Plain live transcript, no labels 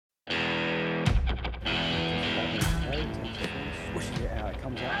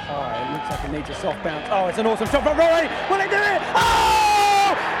comes out high. It looks like it needs a soft bounce. Oh, it's an awesome shot from Rory. Will he do it?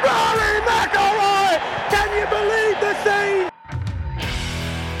 Oh! Rory McIlroy! Can you believe the scene?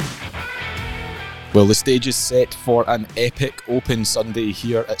 Well, the stage is set for an epic Open Sunday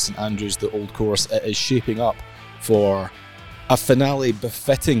here at St Andrews, the Old Course. It is shaping up for a finale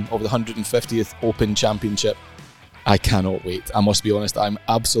befitting of the 150th Open Championship. I cannot wait. I must be honest, I'm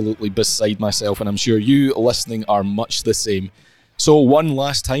absolutely beside myself, and I'm sure you listening are much the same. So one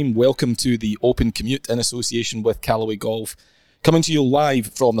last time, welcome to the Open Commute in association with Callaway Golf. Coming to you live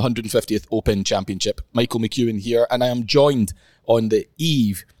from the 150th Open Championship. Michael McEwen here, and I am joined on the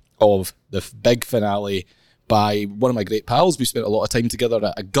eve of the big finale by one of my great pals. We spent a lot of time together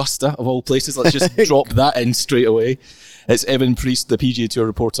at Augusta, of all places. Let's just drop that in straight away. It's Evan Priest, the PGA Tour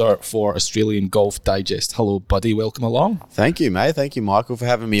reporter for Australian Golf Digest. Hello, buddy. Welcome along. Thank you, mate. Thank you, Michael, for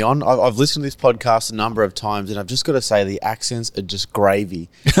having me on. I've listened to this podcast a number of times, and I've just got to say the accents are just gravy.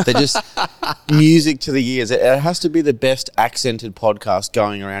 They're just music to the ears. It has to be the best accented podcast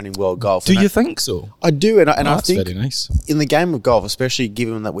going around in world golf. Do you think so? I do, and I That's think very nice. In the game of golf, especially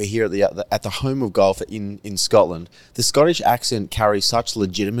given that we're here at the home of golf in Scotland, the Scottish accent carries such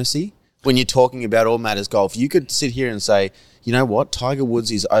legitimacy. When you're talking about all matters golf, you could sit here and say, you know what, Tiger Woods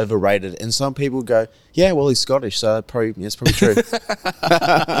is overrated. And some people go, yeah, well, he's Scottish, so it's probably true.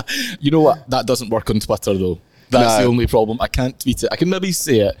 You know what? That doesn't work on Twitter, though. That's the only problem. I can't tweet it. I can maybe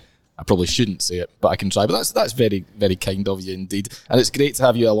say it. I probably shouldn't say it, but I can try. But that's very, very kind of you indeed. And it's great to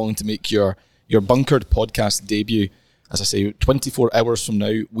have you along to make your bunkered podcast debut. As I say, 24 hours from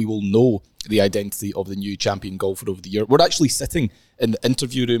now, we will know the identity of the new champion golfer of the year. We're actually sitting in the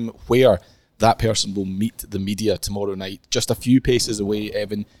interview room where that person will meet the media tomorrow night. Just a few paces away,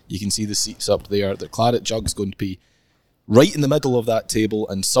 Evan. You can see the seats up there. The claret jug's going to be right in the middle of that table,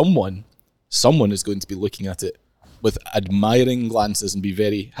 and someone is going to be looking at it with admiring glances and be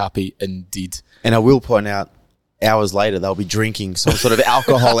very happy indeed. And I will point out, hours later, they'll be drinking some sort of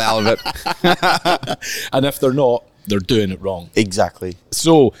alcohol out of it. And if they're not, they're doing it wrong. Exactly.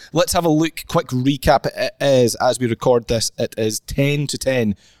 So let's have a look. Quick recap. It is, as we record this, it is 10 to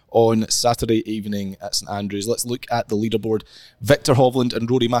 10 on Saturday evening at St Andrews. Let's look at the leaderboard. Viktor Hovland and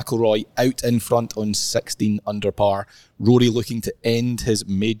Rory McIlroy out in front on 16 under par. Rory looking to end his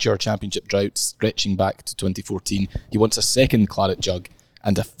major championship drought, stretching back to 2014. He wants a second claret jug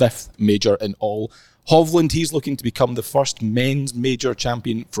and a fifth major in all. Hovland, he's looking to become the first men's major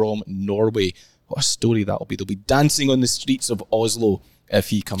champion from Norway. What a story that'll be. They'll be dancing on the streets of Oslo if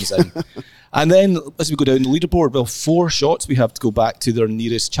he comes in. And then as we go down the leaderboard, well, 4 shots we have to go back to their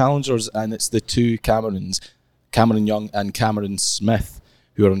nearest challengers, and it's the two Camerons, Cameron Young and Cameron Smith,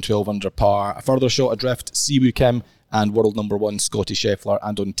 who are on 12 under par. A further shot adrift, Siwoo Kim and world number 1 Scotty Scheffler,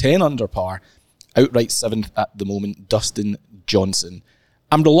 and on 10 under par, outright 7th at the moment, Dustin Johnson.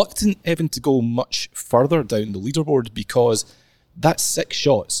 I'm reluctant, Evan, to go much further down the leaderboard because that's 6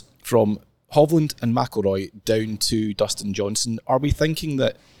 shots from Hovland and McIlroy down to Dustin Johnson. Are we thinking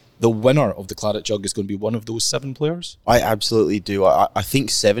that the winner of the claret jug is going to be one of those 7 players? I absolutely do. I think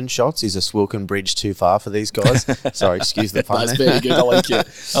 7 shots is a Swilken bridge too far for these guys. Sorry, excuse the pun. That's very good.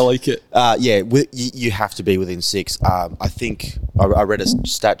 I like it. You have to be within 6. I think I read a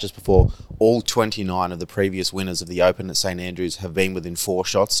stat just before. All 29 of the previous winners of the Open at St Andrews have been within 4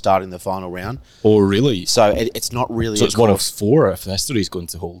 shots starting the final round. Oh, really? So it's not really. So it's one of 4 if history is going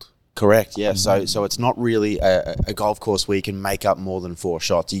to hold. Correct, yeah. So it's not really a golf course where you can make up more than 4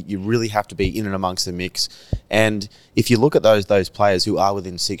 shots. You really have to be in and amongst the mix. And if you look at those players who are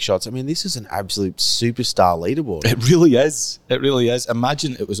within 6 shots, I mean, this is an absolute superstar leaderboard. It really is. It really is.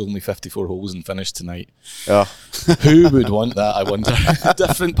 Imagine it was only 54 holes and finished tonight. Oh. Who would want that, I wonder?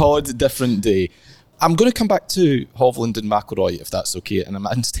 Different pod, different day. I'm going to come back to Hovland and McIlroy, if that's okay. And I'm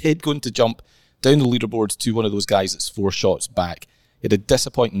instead going to jump down the leaderboard to one of those guys that's 4 shots back. He had a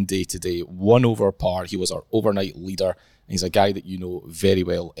disappointing day today, 1 over par. He was our overnight leader. And he's a guy that you know very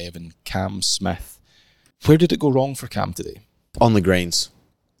well, Evan, Cam Smith. Where did it go wrong for Cam today? On the greens.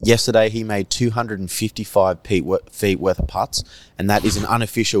 Yesterday, he made 255 feet worth of putts, and that is an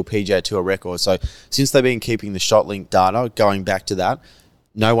unofficial PGA Tour record. So since they've been keeping the ShotLink data, going back to that,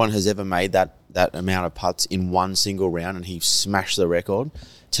 no one has ever made that amount of putts in one single round, and he smashed the record.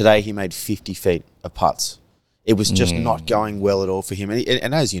 Today, he made 50 feet of putts. It was just not going well at all for him.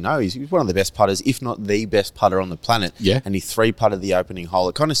 And as you know, he's one of the best putters, if not the best putter on the planet. Yeah. And he 3-putted the opening hole.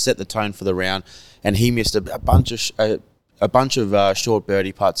 It kind of set the tone for the round. And he missed a bunch of a bunch of short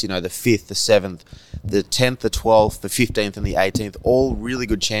birdie putts, the 5th, the 7th, the 10th, the 12th, the 15th and the 18th, all really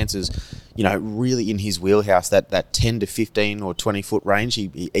good chances, really in his wheelhouse, that 10 to 15 or 20 foot range.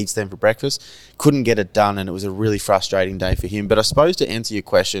 He eats them for breakfast. Couldn't get it done, and it was a really frustrating day for him. But I suppose to answer your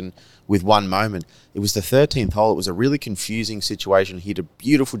question with one moment, it was the 13th hole. It was a really confusing situation. He hit a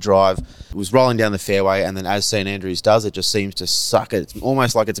beautiful drive. It was rolling down the fairway, and then as St Andrews does, it just seems to suck it. It's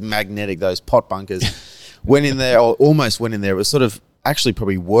almost like it's magnetic, those pot bunkers. Went in there, or almost went in there. It was sort of actually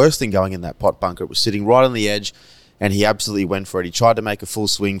probably worse than going in that pot bunker. It was sitting right on the edge, and he absolutely went for it. He tried to make a full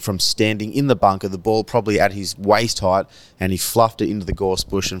swing from standing in the bunker, the ball probably at his waist height, and he fluffed it into the gorse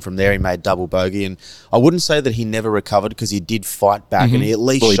bush, and from there he made double bogey. And I wouldn't say that he never recovered, because he did fight back, and he at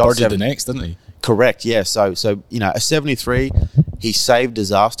least he shot birdied the next, didn't he? Correct, yeah. So a 73, he saved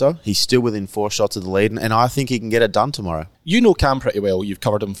disaster. He's still within 4 shots of the lead, and I think he can get it done tomorrow. You know Cam pretty well. You've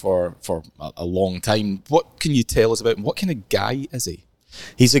covered him for a long time. What can you tell us about him? What kind of guy is he?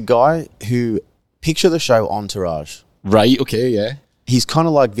 He's a guy who, picture the show Entourage. Right, okay, yeah. He's kind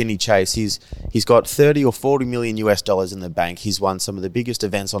of like Vinny Chase. He's got 30 or 40 million US dollars in the bank. He's won some of the biggest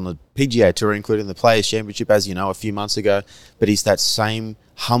events on the PGA Tour, including the Players Championship, as you know, a few months ago. But he's that same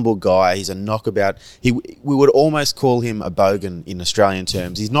humble guy. He's a knockabout. We would almost call him a bogan in Australian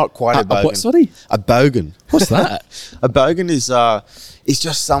terms. He's not quite a bogan. What, sorry? A bogan. What's that? A bogan is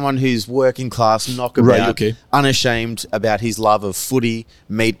just someone who's working class, knockabout, right, okay. Unashamed about his love of footy,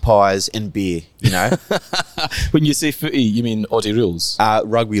 meat pies, and beer. When you say footy, you mean Aussie rules?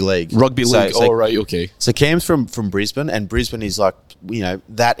 Rugby league. Rugby league. Right, okay. So Cam's from Brisbane, and Brisbane is like,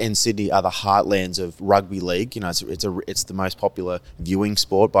 that and Sydney are the heartlands of rugby league. It's the most popular viewing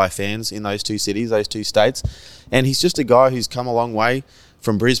sport by fans in those two cities, those two states. And he's just a guy who's come a long way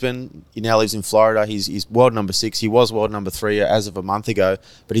from Brisbane. He now lives in Florida. He's world number 6. He was world number 3 as of a month ago,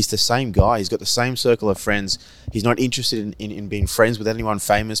 but he's the same guy. He's got the same circle of friends. He's not interested in being friends with anyone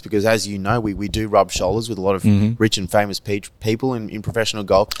famous, because, as you know, we do rub shoulders with a lot of rich and famous people in professional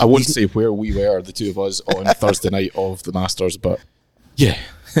golf. I wouldn't say where we were, the two of us, on Thursday night of the Masters, but yeah.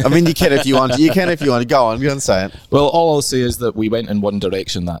 I mean, you can if you want. You can if you want to. Go on say it. Well, all I'll say is that we went in one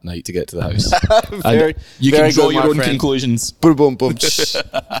direction that night to get to the house. You very can draw good, your my own friend. conclusions. Boom, boom, boom.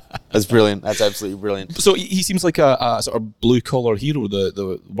 That's brilliant. That's absolutely brilliant. So he seems like a sort of blue-collar hero,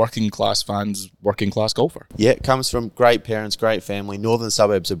 the working-class fans, working-class golfer. Yeah, comes from great parents, great family, northern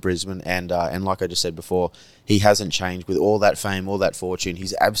suburbs of Brisbane, and like I just said before, he hasn't changed with all that fame, all that fortune.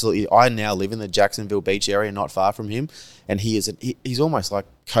 He's absolutely. I now live in the Jacksonville Beach area, not far from him, and he's almost like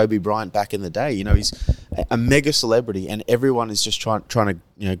Kobe Bryant back in the day. He's a mega celebrity, and everyone is just trying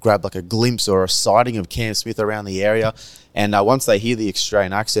to grab like a glimpse or a sighting of Cam Smith around the area. And once they hear the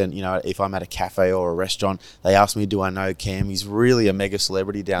Australian accent, if I'm at a cafe or a restaurant, they ask me, do I know Cam? He's really a mega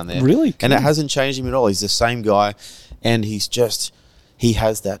celebrity down there. Really? And it hasn't changed him at all. He's the same guy, and he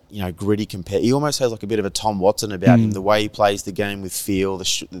has that, gritty He almost has like a bit of a Tom Watson about him. The way he plays the game with feel,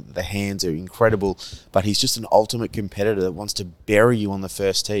 the hands are incredible, but he's just an ultimate competitor that wants to bury you on the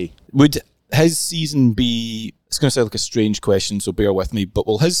first tee. Would his season be, it's going to sound like a strange question, so bear with me, but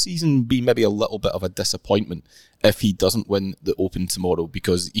will his season be maybe a little bit of a disappointment if he doesn't win the Open tomorrow?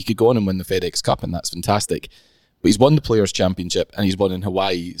 Because he could go on and win the FedEx Cup, and that's fantastic. But he's won the Players' Championship and he's won in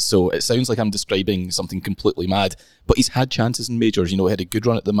Hawaii, so it sounds like I'm describing something completely mad. But he's had chances in majors. He had a good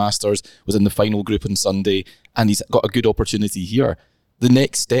run at the Masters, was in the final group on Sunday, and he's got a good opportunity here. The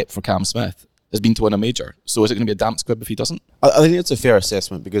next step for Cam Smith has been to win a major. So is it going to be a damp squib if he doesn't? I think it's a fair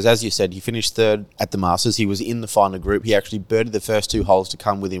assessment, because, as you said, he finished 3rd at the Masters. He was in the final group. He actually birdied the first 2 holes to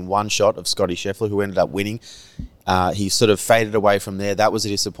come within 1 shot of Scotty Scheffler, who ended up winning. He sort of faded away from there. That was a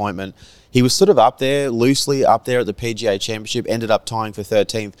disappointment. He was sort of loosely up there at the PGA Championship, ended up tying for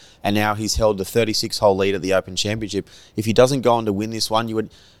 13th, and now he's held the 36-hole lead at the Open Championship. If he doesn't go on to win this one, you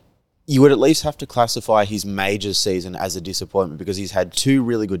would at least have to classify his majors season as a disappointment, because he's had 2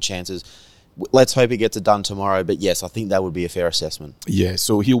 really good chances. Let's hope he gets it done tomorrow. But yes, I think that would be a fair assessment. Yeah,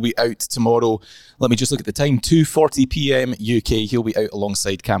 so he'll be out tomorrow. Let me just look at the time, 2:40 p.m. UK. He'll be out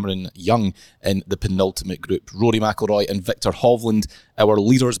alongside Cameron Young in the penultimate group. Rory McIlroy and Victor Hovland, our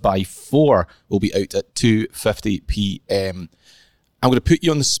leaders by 4, will be out at 2:50 p.m. I'm going to put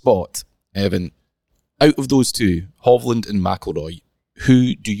you on the spot, Evan. Out of those two, Hovland and McIlroy,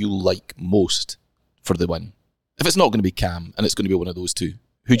 who do you like most for the win? If it's not going to be Cam and it's going to be one of those two,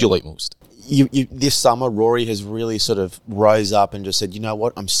 who do you like most? This summer, Rory has really sort of rose up and just said, you know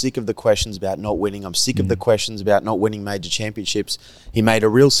what, I'm sick of the questions about not winning. I'm sick of the questions about not winning major championships. He made a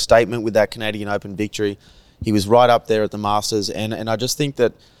real statement with that Canadian Open victory. He was right up there at the Masters, and I just think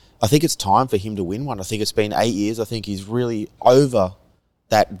it's time for him to win one. I think it's been 8 years. I think he's really over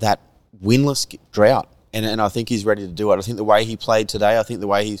that winless drought. And I think he's ready to do it. I think the way he played today, I think the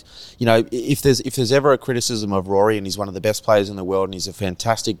way he's, if there's ever a criticism of Rory, and he's one of the best players in the world and he's a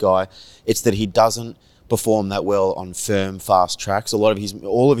fantastic guy, it's that he doesn't perform that well on firm, fast tracks.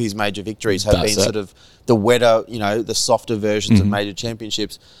 All of his major victories have been sort of the wetter, the softer versions of major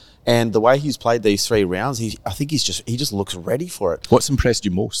championships. And the way he's played these 3 rounds, I think he just looks ready for it. What's impressed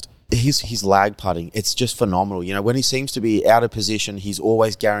you most? His lag putting, it's just phenomenal. When he seems to be out of position, he's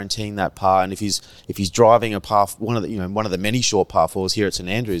always guaranteeing that par. And if he's driving a par, one of the many short par fours here at St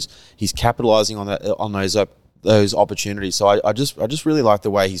Andrews, he's capitalising on those opportunities. So I just really like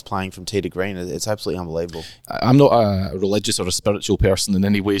the way he's playing from tee to green. It's absolutely unbelievable. I'm not a religious or a spiritual person in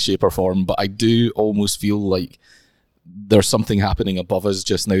any way, shape, or form, but I do almost feel like there's something happening above us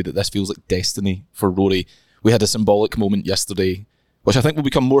just now, that this feels like destiny for Rory. We had a symbolic moment yesterday, which I think will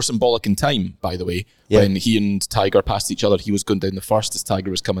become more symbolic in time, by the way, when he and Tiger passed each other. He was going down the first as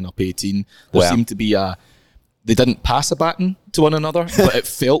Tiger was coming up 18. There seemed to be they didn't pass a baton to one another, but it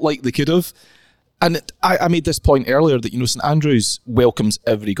felt like they could have. And I made this point earlier that, St Andrews welcomes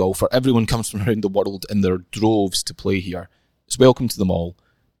every golfer. Everyone comes from around the world in their droves to play here. It's welcome to them all,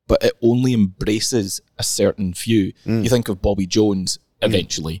 but it only embraces a certain few. You think of Bobby Jones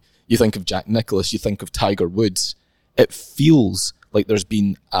eventually. You think of Jack Nicklaus. You think of Tiger Woods. It feels like there's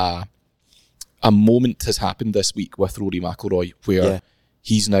been a moment has happened this week with Rory McIlroy where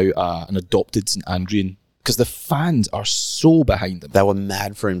he's now an adopted St Andrean, because the fans are so behind him. They were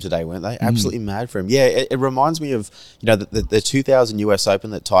mad for him today, weren't they? Absolutely mad for him. Yeah, it reminds me of the 2000 US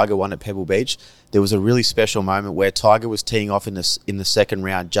Open that Tiger won at Pebble Beach. There was a really special moment where Tiger was teeing off in the second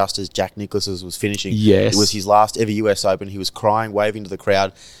round just as Jack Nicklaus was finishing. Yes. It was his last ever US Open. He was crying, waving to the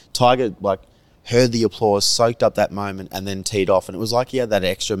crowd. Tiger, heard the applause, soaked up that moment, and then teed off. And it was like he had that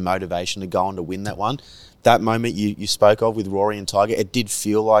extra motivation to go on to win that one. That moment you spoke of with Rory and Tiger, it did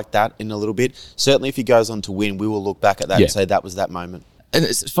feel like that in a little bit. Certainly if he goes on to win, we will look back at that and say that was that moment. And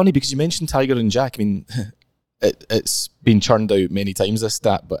it's funny because you mentioned Tiger and Jack. I mean, it's been churned out many times, this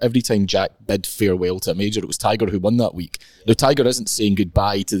stat, but every time Jack bid farewell to a major, it was Tiger who won that week. Now, Tiger isn't saying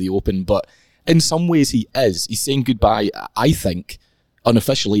goodbye to the Open, but in some ways he is. He's saying goodbye, I think,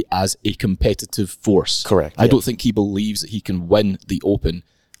 unofficially as a competitive force. Correct. I don't think he believes that he can win the Open,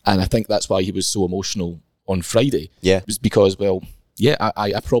 and I think that's why he was so emotional on Friday. Yeah. It was because,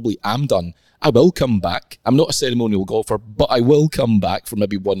 I probably am done. I will come back. I'm not a ceremonial golfer, but I will come back for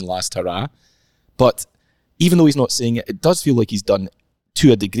maybe one last hurrah. But even though he's not saying it, it does feel like he's done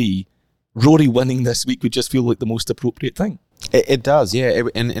to a degree. Rory winning this week would just feel like the most appropriate thing. It does, yeah.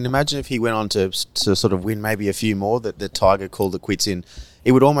 And imagine if he went on to sort of win maybe a few more that Tiger called it quits in.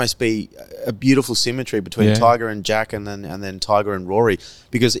 It would almost be a beautiful symmetry between Tiger and Jack and then Tiger and Rory.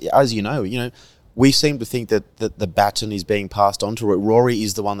 Because as you know, we seem to think that the baton is being passed on to Rory. Rory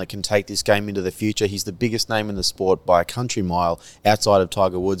is the one that can take this game into the future. He's the biggest name in the sport by a country mile outside of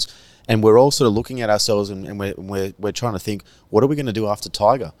Tiger Woods. And we're all sort of looking at ourselves and we're trying to think, what are we going to do after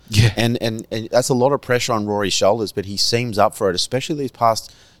Tiger? Yeah. And that's a lot of pressure on Rory's shoulders, but he seems up for it, especially these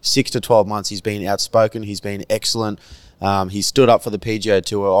past 6 to 12 months. He's been outspoken. He's been excellent. He stood up for the PGA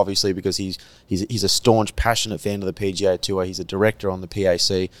Tour, obviously, because he's a staunch, passionate fan of the PGA Tour. He's a director on the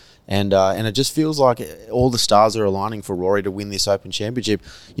PAC. And it just feels like all the stars are aligning for Rory to win this Open Championship.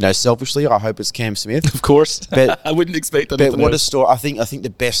 Selfishly, I hope it's Cam Smith. Of course. But I wouldn't expect anything But what else. a story. I think the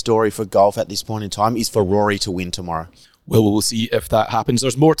best story for golf at this point in time is for Rory to win tomorrow. Well, we'll see if that happens.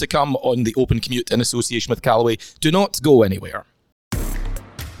 There's more to come on the Open Commute in association with Callaway. Do not go anywhere.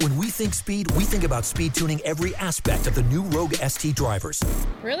 When we think speed, we think about speed tuning every aspect of the new Rogue ST drivers.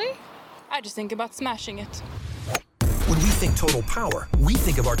 Really? I just think about smashing it. When we think total power, we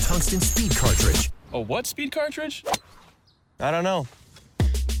think of our tungsten speed cartridge. A what speed cartridge? I don't know,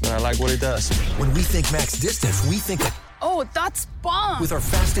 but I like what it does. When we think max distance, we think that Oh, that's bomb! with our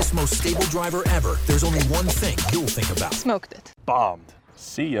fastest, most stable driver ever, there's only one thing you'll think about. Smoked it. Bombed.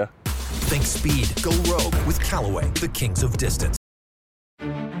 See ya. Think speed. Go Rogue with Callaway, the kings of distance.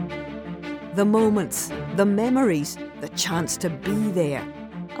 The moments, the memories, the chance to be there.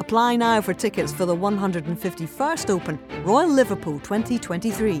 Apply now for tickets for the 151st Open, Royal Liverpool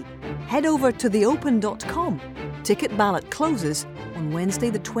 2023. Head over to theopen.com. Ticket ballot closes on Wednesday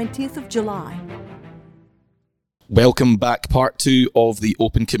the 20th of July. Welcome back, part 2 of the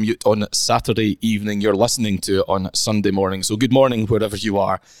Open Commute on Saturday evening. You're listening to it on Sunday morning, so good morning wherever you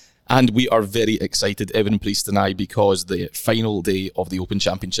are. And we are very excited, Evan Priest and I, because the final day of the Open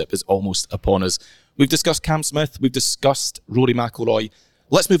Championship is almost upon us. We've discussed Cam Smith, we've discussed Rory McIlroy.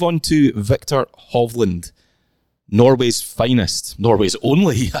 Let's move on to Victor Hovland, Norway's finest, Norway's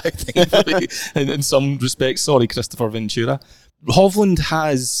only, I think, in some respects. Sorry, Christopher Ventura. Hovland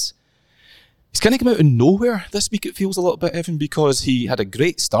has He's kind of come out of nowhere this week, it feels a little bit, Evan, because he had a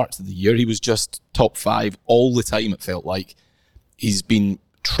great start to the year. He was just top 5 all the time, it felt like. He's been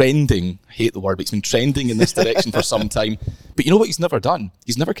trending, I hate the word, but he's been trending in this direction for some time. But you know what he's never done?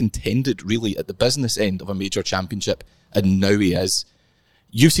 He's never contended really at the business end of a major championship, and now he is.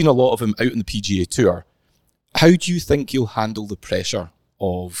 You've seen a lot of him out on the PGA Tour. How do you think he'll handle the pressure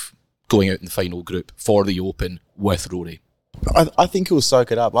of going out in the final group for the Open with Rory? I think he'll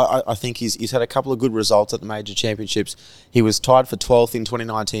soak it up. I think he's had a couple of good results at the major championships. He was tied for 12th in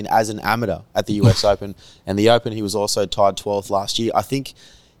 2019 as an amateur at the US Open, and the Open he was also tied 12th last year. I think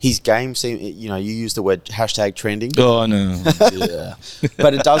his game seems, you used the word #trending. Oh no, yeah.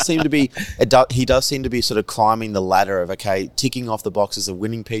 But it does seem to be, he does seem to be sort of climbing the ladder of, okay, ticking off the boxes of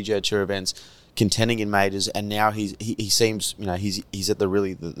winning PGA Tour events, contending in majors, and now he seems, he's at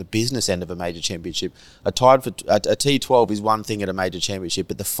the business end of a major championship. A T12 is one thing at a major championship,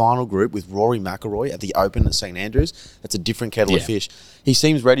 but the final group with Rory McIlroy at the Open at St Andrews, that's a different kettle of fish. He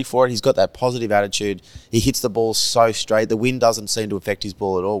seems ready for it. He's got that positive attitude. He hits the ball so straight. The wind doesn't seem to affect his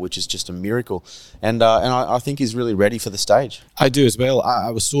ball at all, which is just a miracle. And I think he's really ready for the stage. I do as well.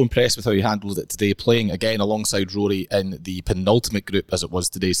 I was so impressed with how he handled it today, playing again alongside Rory in the penultimate group as it was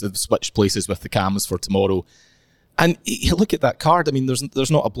today. So they've switched places with the cams for tomorrow. And look at that card. I mean,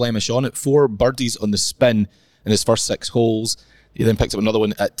 there's not a blemish on it. 4 birdies on the spin in his first 6 holes. He then picked up another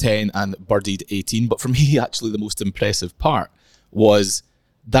one at 10 and birdied 18. But for me, actually, the most impressive part was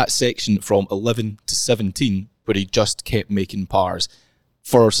that section from 11 to 17 where he just kept making pars.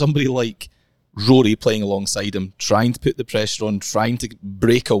 For somebody like Rory playing alongside him, trying to put the pressure on, trying to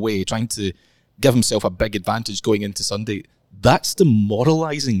break away, trying to give himself a big advantage going into Sunday, that's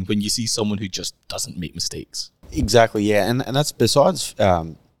demoralising when you see someone who just doesn't make mistakes. Exactly, yeah. And that's besides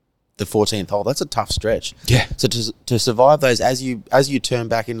the 14th hole, that's a tough stretch. Yeah. So to survive those as you turn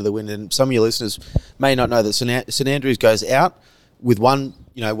back into the wind, and some of your listeners may not know that St Andrews goes out with one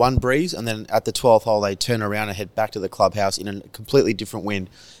breeze, and then at the 12th hole they turn around and head back to the clubhouse in a completely different wind.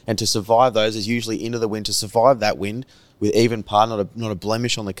 And to survive those is usually into the wind. To survive that wind with even par, not a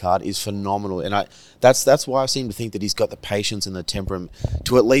blemish on the card, is phenomenal. And that's why I seem to think that he's got the patience and the temperament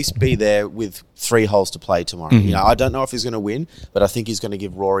to at least be there with 3 holes to play tomorrow. Mm-hmm. I don't know if he's going to win, but I think he's going to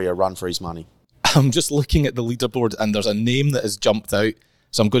give Rory a run for his money. I'm just looking at the leaderboard and there's a name that has jumped out.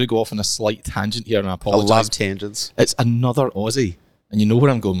 So I'm going to go off on a slight tangent here and I apologise. I love tangents. It's another Aussie. And you know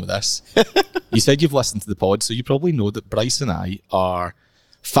where I'm going with this. You said you've listened to the pod, so you probably know that Bryce and I are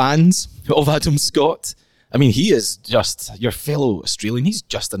fans of Adam Scott. I mean, he is just your fellow Australian. He's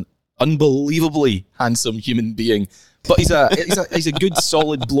just an unbelievably handsome human being. But he's a good,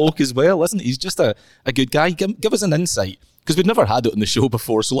 solid bloke as well, isn't he? He's just a good guy. Give us an insight, because we've never had it on the show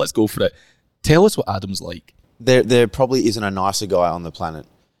before, so let's go for it. Tell us what Adam's like. There probably isn't a nicer guy on the planet.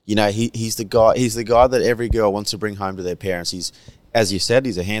 He's the guy that every girl wants to bring home to their parents. He's, as you said,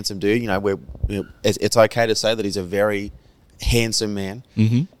 he's a handsome dude. It's okay to say that he's a very handsome man.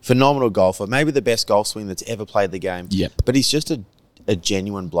 Mm-hmm. Phenomenal golfer. Maybe the best golf swing that's ever played the game. Yep. But he's just a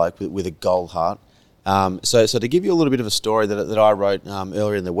genuine bloke with a gold heart. So to give you a little bit of a story that I wrote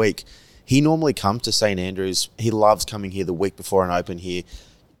earlier in the week, he normally comes to St Andrews. He loves coming here the week before an Open here,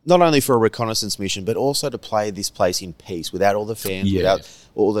 not only for a reconnaissance mission, but also to play this place in peace, without all the fans, without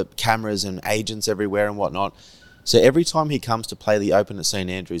all the cameras and agents everywhere and whatnot. So every time he comes to play the Open at St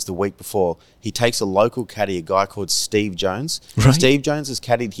Andrews the week before, he takes a local caddy, a guy called Steve Jones. Right. Steve Jones has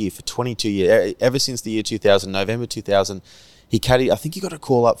caddied here for 22 years, ever since the year 2000, November 2000. He caddied, I think he got a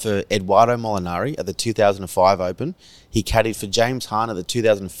call up for Eduardo Molinari at the 2005 Open. He caddied for James Hahn at the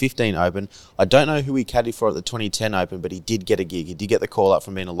 2015 Open. I don't know who he caddied for at the 2010 Open, but he did get a gig. He did get the call up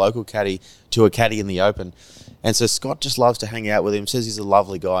from being a local caddy to a caddy in the Open. And so Scott just loves to hang out with him, says he's a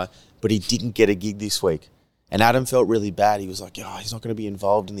lovely guy, but he didn't get a gig this week. And Adam felt really bad. He was like, he's not going to be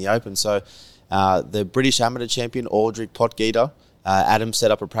involved in the Open. So the British amateur champion, Audric Potgieter, Adam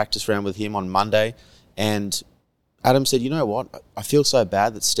set up a practice round with him on Monday. And Adam said, you know what? I feel so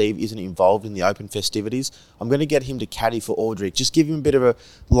bad that Steve isn't involved in the Open festivities. I'm going to get him to caddy for Audric. Just give him a bit of a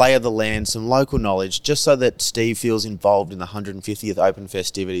lay of the land, some local knowledge, just so that Steve feels involved in the 150th Open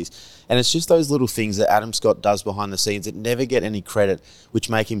festivities. And it's just those little things that Adam Scott does behind the scenes that never get any credit, which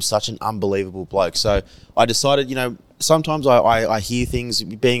make him such an unbelievable bloke. So I decided, sometimes I hear things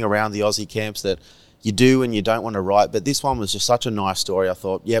being around the Aussie camps that you do and you don't want to write, but this one was just such a nice story. I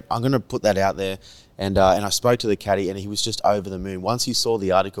thought, I'm going to put that out there. And I spoke to the caddy and he was just over the moon. Once he saw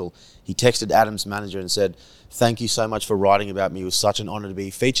the article, he texted Adam's manager and said, thank you so much for writing about me. It was such an honour to be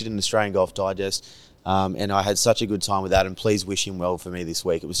featured in Australian Golf Digest. And I had such a good time with Adam. Please wish him well for me this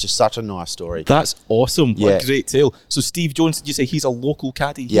week. It was just such a nice story. That's awesome. What Yeah. a great tale. So Steve Jones, did you say he's a local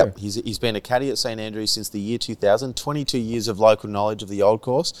caddy here? Yep, he's been a caddy at St Andrews since the year 2000, 22 years of local knowledge of the old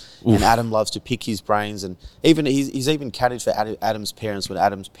course. Oof. And Adam loves to pick his brains, and he's even caddied for Adam's parents when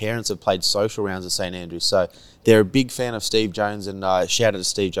Adam's parents have played social rounds at St Andrews. So they're a big fan of Steve Jones, and shout out to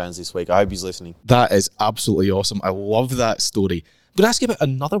Steve Jones this week. I hope he's listening. That is absolutely awesome. I love that story. I'm going to ask you about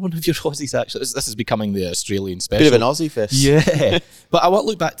another one of your Aussies, actually. This is becoming the Australian special. Bit of an Aussie fest. Yeah. But I want to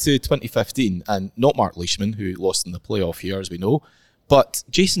look back to 2015, and not Mark Leishman, who lost in the playoff here, as we know, but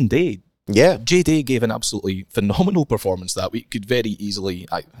Jason Day. Yeah. Jay Day gave an absolutely phenomenal performance that week. Could very easily,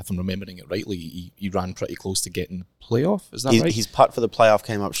 if I'm remembering it rightly, he ran pretty close to getting playoff. Is that right? His putt for the playoff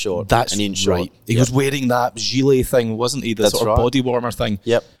came up short. That's an inch short. right. He was wearing that gilet thing, wasn't he? The That's sort of right. body warmer thing.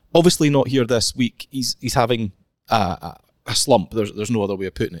 Yep. Obviously not here this week. He's having a slump. There's no other way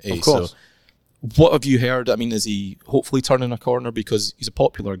of putting it. Of course. So what have you heard? I mean, is he hopefully turning a corner? Because he's a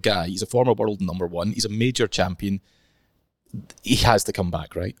popular guy. He's a former world number one. He's a major champion. He has to come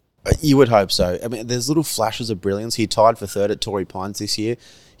back, right? You would hope so. I mean, there's little flashes of brilliance. He tied for third at Torrey Pines this year.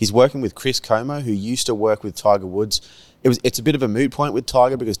 He's working with Chris Como, who used to work with Tiger Woods. It's a bit of a moot point with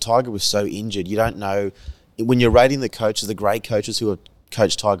Tiger because Tiger was so injured. You don't know, when you're rating the coaches, the great coaches who have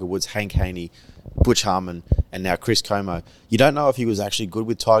coached Tiger Woods, Hank Haney, Butch Harmon, and now Chris Como, you don't know if he was actually good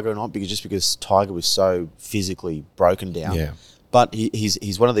with Tiger or not because Tiger was so physically broken down. Yeah. But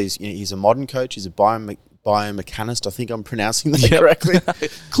he's one of these, he's a modern coach. He's a biomechanist. I think I'm pronouncing that correctly.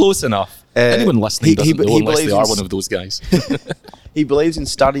 Close enough. Anyone listening doesn't know unless they are believes one of those guys. He believes in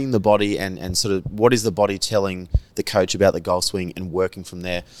studying the body and sort of what is the body telling the coach about the golf swing and working from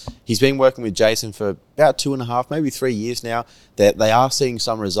there. He's been working with Jason for about 2.5, maybe 3 years now. They are seeing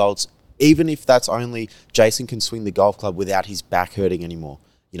some results, even if that's only Jason can swing the golf club without his back hurting anymore.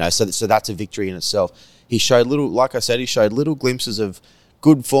 So that's a victory in itself. He showed little glimpses of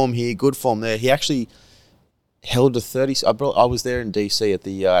good form here, good form there. He actually held the 30. I was there in DC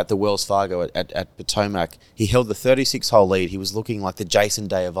at the Wells Fargo at Potomac. He held the 36-hole lead. He was looking like the Jason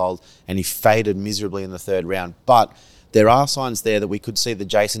Day of old, and he faded miserably in the third round. But there are signs there that we could see the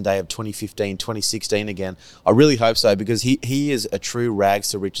Jason Day of 2015, 2016 again. I really hope so because he is a true rags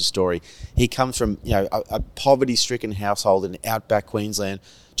to riches story. He comes from a poverty-stricken household in outback Queensland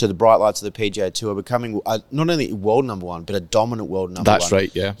to the bright lights of the PGA Tour, becoming not only world number one, but a dominant world number one. That's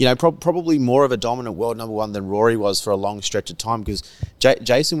right, yeah. Probably more of a dominant world number one than Rory was for a long stretch of time because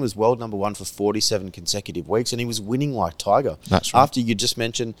Jason was world number one for 47 consecutive weeks and he was winning like Tiger. That's right. After you just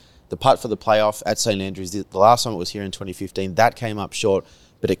mentioned the putt for the playoff at St Andrews, the last time it was here in 2015, that came up short,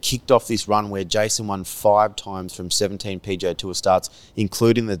 but it kicked off this run where Jason won 5 times from 17 PGA Tour starts,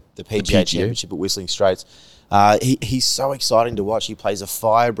 including the PGA Championship at Whistling Straits. He's so exciting to watch. He plays a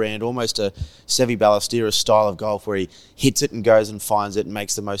firebrand, almost a Seve Ballesteros style of golf where he hits it and goes and finds it and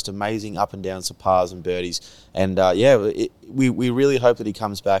makes the most amazing up and downs to pars and birdies. And we really hope that he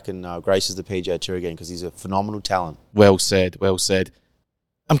comes back and graces the PGA Tour again because he's a phenomenal talent. Well said, well said.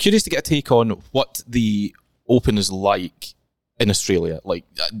 I'm curious to get a take on what the Open is like in Australia. Like,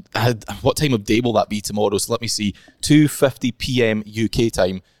 what time of day will that be tomorrow? So let me see. 2:50 p.m. UK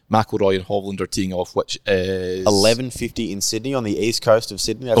time. McIlroy and Hovland are teeing off, which is 11:50 in Sydney on the east coast of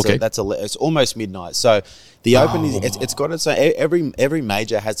Sydney. It's almost midnight. So the Open it's got its own. Every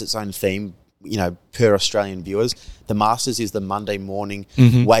major has its own theme. Per Australian viewers, the Masters is the Monday morning,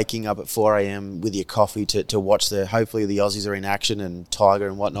 waking up at 4 a.m. with your coffee to watch hopefully the Aussies are in action and Tiger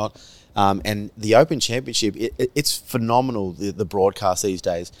and whatnot. And the Open Championship, it's phenomenal, the broadcast these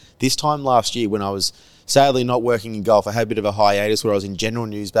days. This time last year when I was sadly not working in golf, I had a bit of a hiatus where I was in general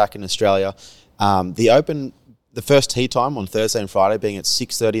news back in Australia. The Open, the first tee time on Thursday and Friday being at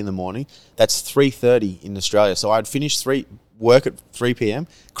 6:30 in the morning, that's 3:30 in Australia. So I'd finished work at 3 p.m,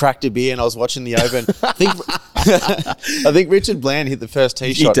 cracked a beer, and I was watching the Open. I think Richard Bland hit the first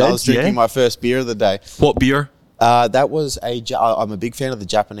tee shot. And I was drinking my first beer of the day. What beer? That was I'm a big fan of the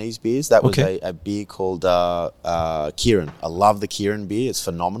Japanese beers. That was a beer called Kirin. I love the Kirin beer. It's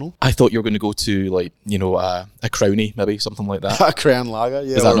phenomenal. I thought you were going to go to a Crownie, maybe something like that. A Crown Lager,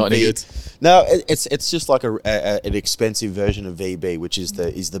 yeah. Is that not any good? No, it's just like an expensive version of VB, which is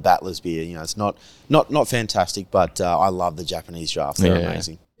the Battler's beer. It's not fantastic, but I love the Japanese draft. They're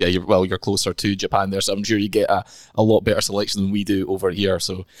amazing. Yeah, you're closer to Japan there, so I'm sure you get a lot better selection than we do over here.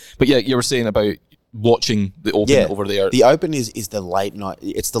 So, but yeah, you were saying about watching the Open over there. The Open is the late night.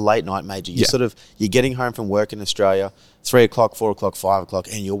 It's the late night major. You're getting home from work in Australia, 3 o'clock, 4 o'clock, 5 o'clock,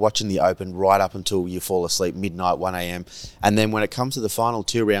 and you're watching the Open right up until you fall asleep, midnight, 1 a.m. And then when it comes to the final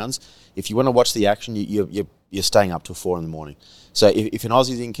 2 rounds, if you want to watch the action, you're you're staying up till 4 a.m. So if an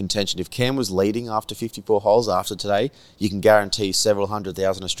Aussie's in contention, if Cam was leading after 54 holes after today, you can guarantee several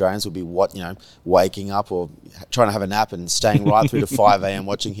 100,000 Australians will be waking up or trying to have a nap and staying right through to 5 a.m.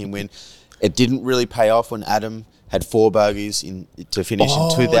 watching him win. It didn't really pay off when Adam had 4 bogeys to finish in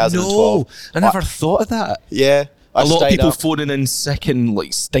 2012. No, I never thought of that. Yeah. A lot of people up. phoning in sick and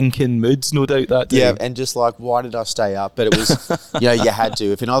like stinking moods, no doubt that day. Yeah, and just like, why did I stay up? But it was, you had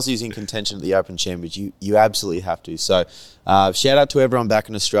to. If an Aussie's in contention at the Open Championship, you absolutely have to. So shout out to everyone back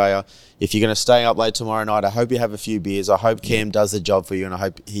in Australia. If you're going to stay up late tomorrow night, I hope you have a few beers. I hope Cam does the job for you, and I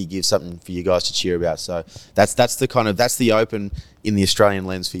hope he gives something for you guys to cheer about. So that's the Open in the Australian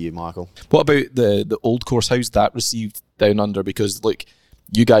lens for you, Michael. What about the Old Course? How's that received down under? Because look,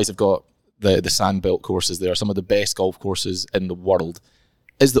 you guys have got the sandbelt courses there, some of the best golf courses in the world.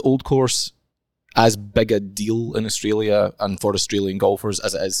 Is the Old Course as big a deal in Australia and for Australian golfers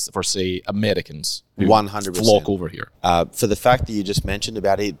as it is for, say, Americans who 100% flock over here? For the fact that you just mentioned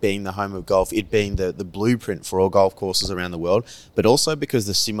about it being the home of golf, it being the blueprint for all golf courses around the world, but also because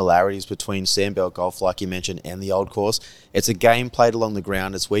the similarities between sandbelt golf, like you mentioned, and the Old Course, it's a game played along the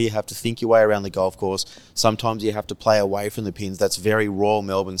ground. It's where you have to think your way around the golf course. Sometimes you have to play away from the pins. That's very Royal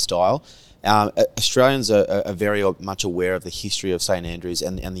Melbourne style. Australians are very much aware of the history of St Andrews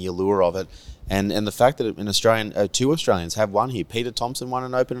and the allure of it, and the fact that two Australians have won here. Peter Thompson won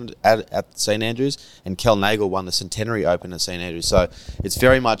an Open at St Andrews, and Kel Nagle won the Centenary Open at St Andrews. So it's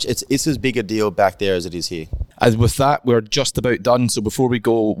very much it's as big a deal back there as it is here. And with that, we're just about done. So before we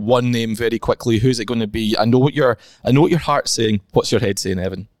go, one name very quickly. Who's it going to be? I know what your heart's saying. What's your head saying,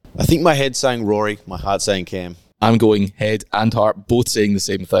 Evan? I think my head's saying Rory, my heart's saying Cam. I'm going head and heart, both saying the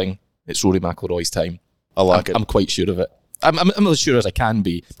same thing. It's Rory McIlroy's time. I like it. I'm quite sure of it. I'm as sure as I can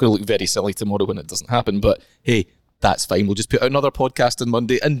be. I'm going to look very silly tomorrow when it doesn't happen, but hey, that's fine. We'll just put out another podcast on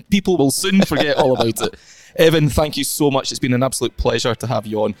Monday and people will soon forget all about it. Evan, thank you so much. It's been an absolute pleasure to have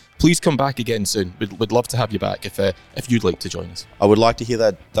you on. Please come back again soon. We'd love to have you back if you'd like to join us. I would like to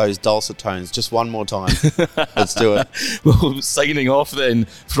hear those dulcet tones just one more time. Let's do it. Well, signing off then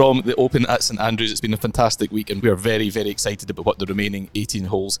from the Open at St Andrews. It's been a fantastic week and we are very, very excited about what the remaining 18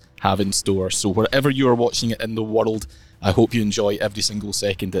 holes have in store. So wherever you are watching it in the world, I hope you enjoy every single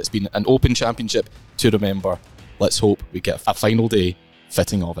second. It's been an Open Championship to remember. Let's hope we get a final day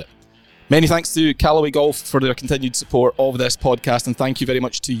fitting of it. Many thanks to Callaway Golf for their continued support of this podcast, and thank you very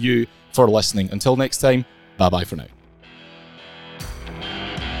much to you for listening. Until next time, bye-bye for now.